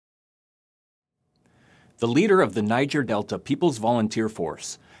The leader of the Niger Delta People's Volunteer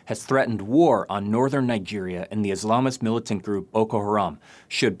Force has threatened war on northern Nigeria and the Islamist militant group Boko Haram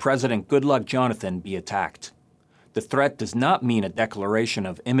should President Goodluck Jonathan be attacked. The threat does not mean a declaration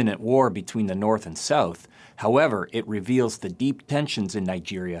of imminent war between the North and South. However, it reveals the deep tensions in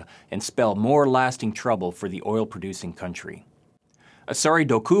Nigeria and spell more lasting trouble for the oil-producing country. Asari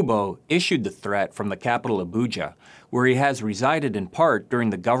Dokubo issued the threat from the capital Abuja, where he has resided in part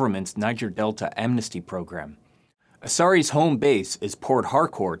during the government's Niger Delta amnesty program. Asari's home base is Port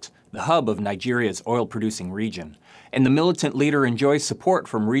Harcourt, the hub of Nigeria's oil-producing region, and the militant leader enjoys support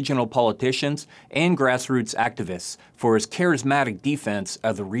from regional politicians and grassroots activists for his charismatic defense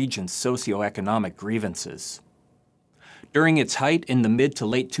of the region's socioeconomic grievances. During its height in the mid to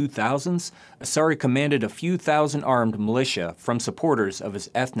late 2000s, Asari commanded a few thousand armed militia from supporters of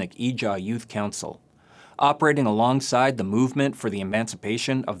his ethnic Ija Youth Council. Operating alongside the movement for the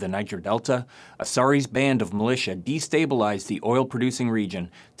emancipation of the Niger Delta, Asari's band of militia destabilized the oil-producing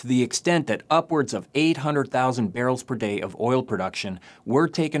region to the extent that upwards of 800,000 barrels per day of oil production were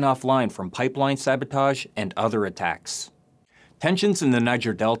taken offline from pipeline sabotage and other attacks. Tensions in the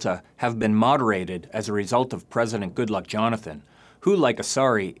Niger Delta have been moderated as a result of President Goodluck Jonathan, who, like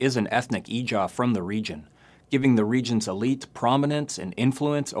Asari, is an ethnic Ija from the region, giving the region's elite prominence and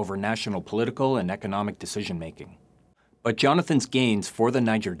influence over national political and economic decision-making. But Jonathan's gains for the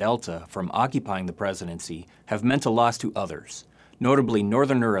Niger Delta from occupying the presidency have meant a loss to others, notably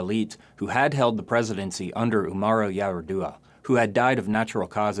Northerner elite who had held the presidency under Umaru Yar'Adua, who had died of natural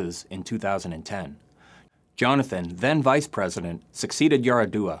causes in 2010. Jonathan, then vice president, succeeded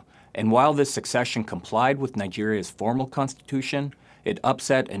Yar'Adua, and while this succession complied with Nigeria's formal constitution, it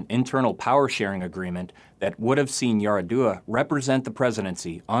upset an internal power-sharing agreement that would have seen Yar'Adua represent the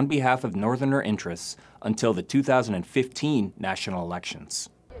presidency on behalf of Northerner interests until the 2015 national elections.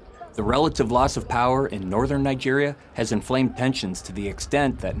 The relative loss of power in northern Nigeria has inflamed tensions to the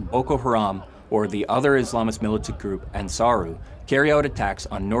extent that Boko Haram, or the other Islamist militant group Ansaru, carry out attacks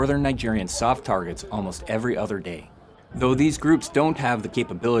on northern Nigerian soft targets almost every other day. Though these groups don't have the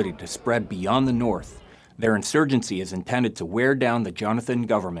capability to spread beyond the north, their insurgency is intended to wear down the Jonathan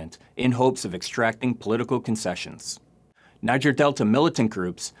government in hopes of extracting political concessions. Niger Delta militant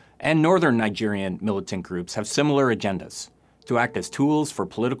groups and northern Nigerian militant groups have similar agendas, to act as tools for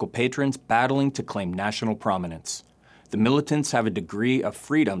political patrons battling to claim national prominence. The militants have a degree of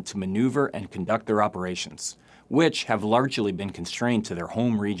freedom to maneuver and conduct their operations, which have largely been constrained to their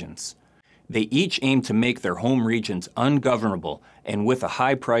home regions. They each aim to make their home regions ungovernable and with a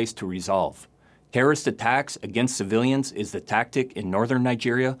high price to resolve. Terrorist attacks against civilians is the tactic in northern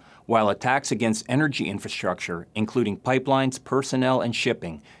Nigeria, while attacks against energy infrastructure, including pipelines, personnel, and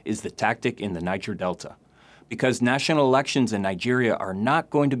shipping, is the tactic in the Niger Delta. Because national elections in Nigeria are not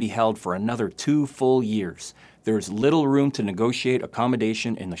going to be held for another 2 full years, there is little room to negotiate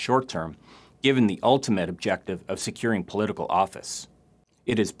accommodation in the short term, given the ultimate objective of securing political office.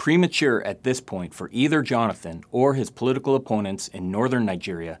 It is premature at this point for either Jonathan or his political opponents in northern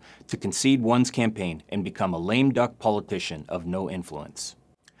Nigeria to concede one's campaign and become a lame duck politician of no influence.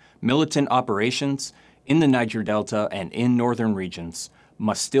 Militant operations in the Niger Delta and in northern regions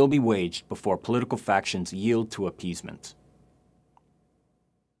must still be waged before political factions yield to appeasement.